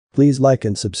Please like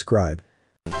and subscribe.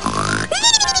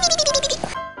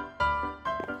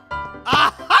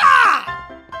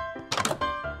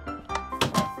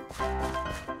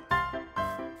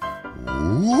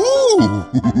 Nope.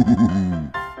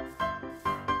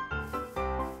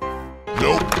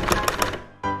 Nope.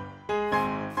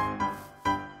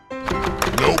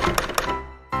 Nope.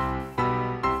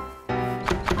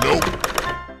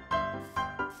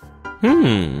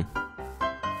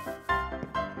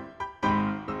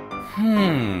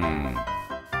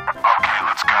 Okay,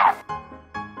 let's go.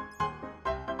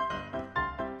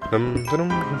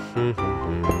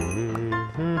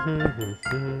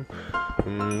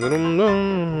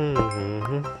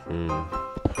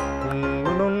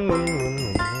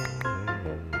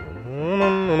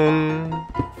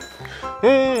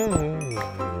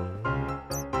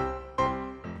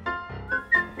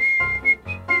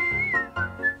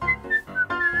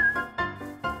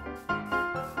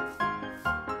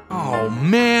 Oh,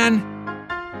 man.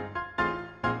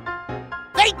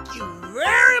 Thank you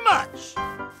very much.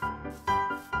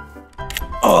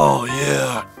 Oh,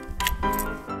 yeah.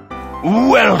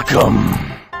 Welcome.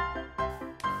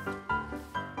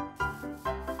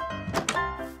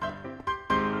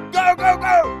 Go, go,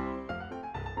 go.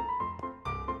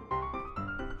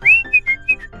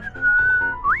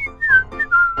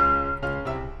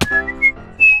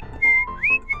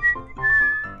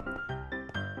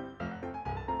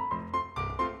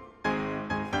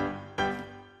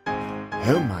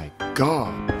 Oh my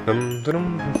God.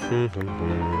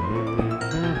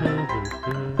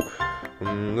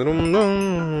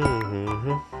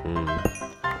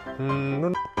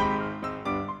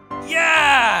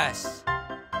 Yes.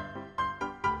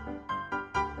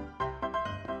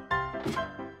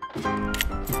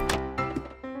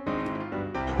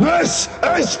 This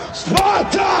is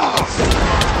Sparta!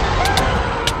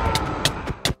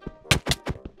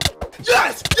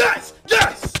 Yes! Yes!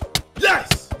 Yes!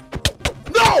 Yes!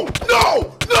 No!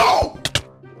 No! No!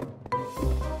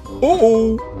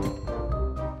 Uh-oh.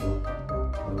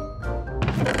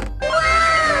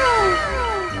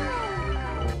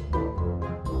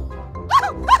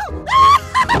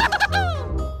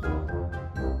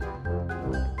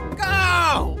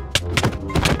 Go!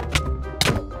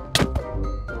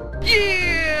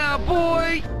 Yeah,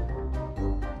 boy!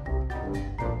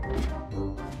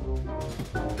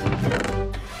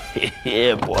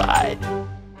 Yeah, boy.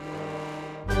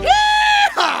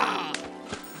 Yeehaw!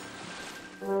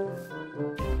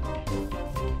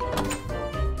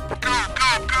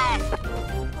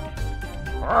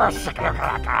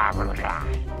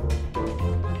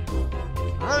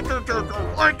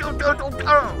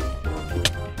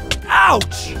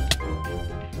 Ouch!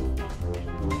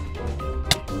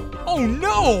 Oh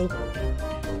no!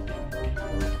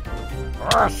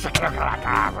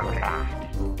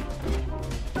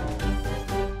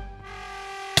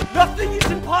 Nothing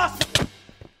is impossible!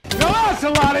 Now that's a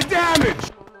lot of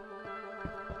damage!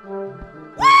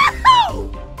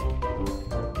 Woohoo!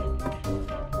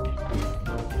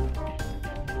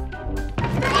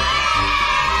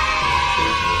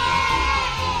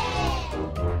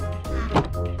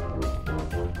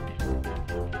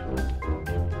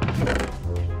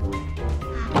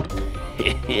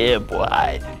 Yeah,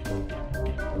 boy.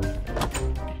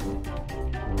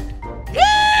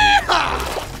 Yeehaw!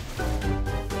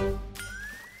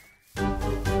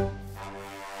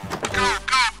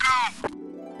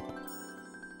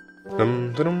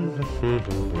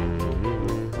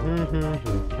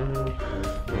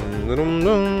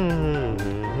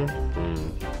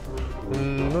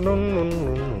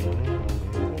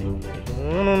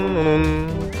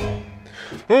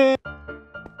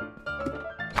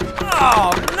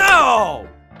 Oh no!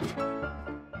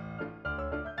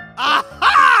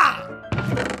 Aha!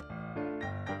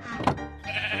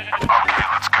 Okay,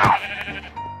 let's go.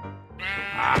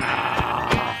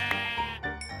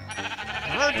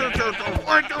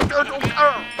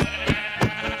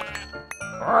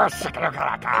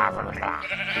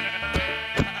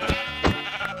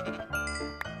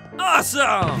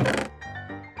 Awesome!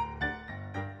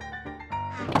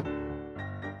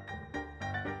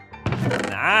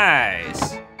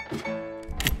 Nice!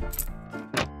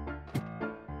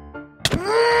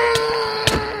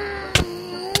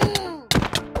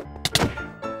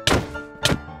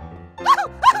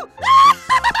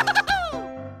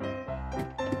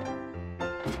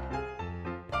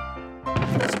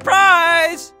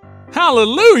 Surprise!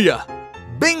 Hallelujah!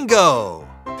 Bingo!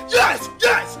 Yes!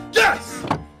 Yes! Yes!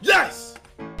 Yes!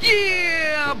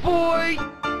 Yeah, boy!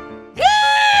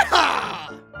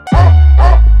 Yeehaw!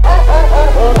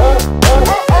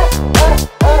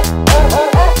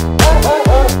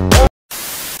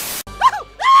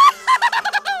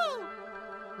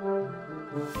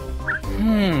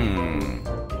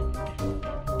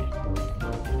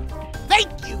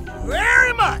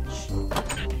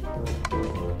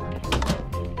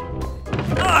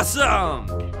 Awesome!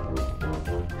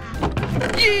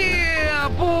 Yeah,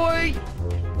 boy!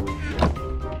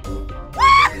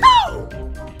 Woohoo!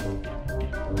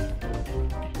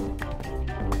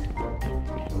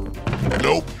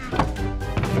 Nope.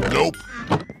 Nope.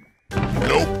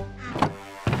 Nope.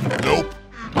 Nope.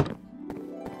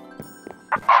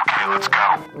 Okay, let's go.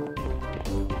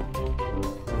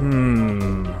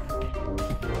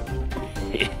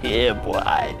 Yeah,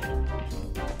 boy.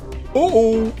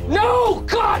 Uh-oh! No!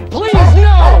 God, please,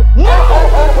 no!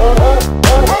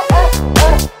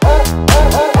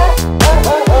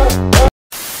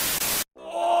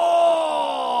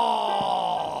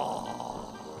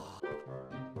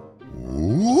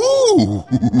 Ooh.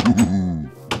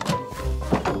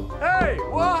 Hey,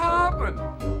 what happened?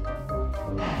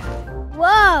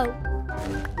 Whoa!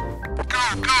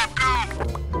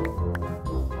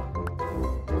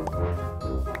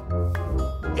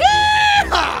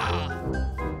 Yeehaw!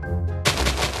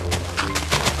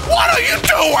 What are you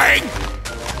doing?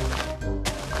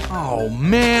 Oh,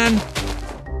 man!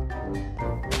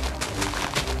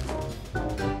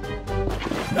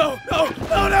 No, no,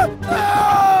 no, no, no!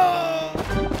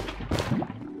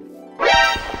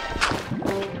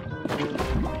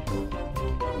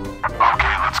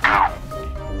 Okay, let's go.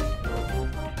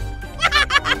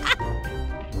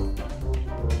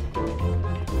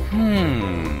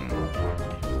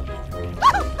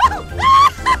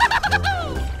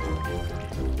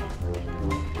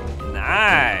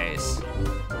 Nice!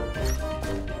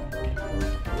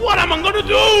 What am I gonna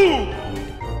do?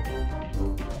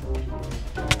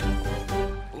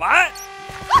 What?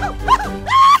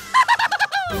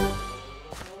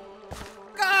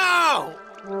 Go!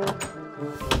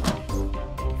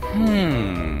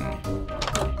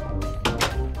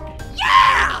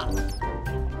 Yeah!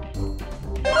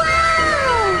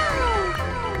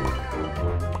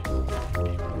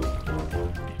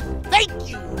 Thank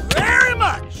you very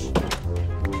much.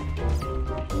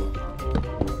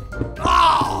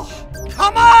 Oh,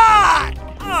 come on!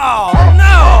 Oh,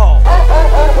 no!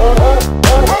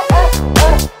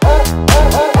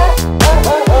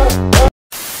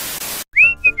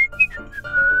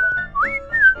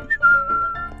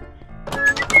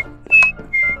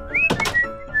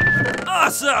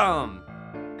 Awesome!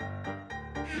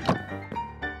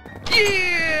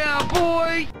 Yeah,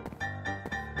 boy!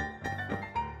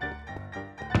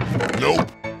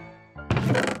 Nope.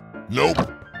 Nope.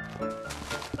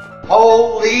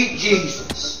 Holy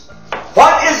Jesus.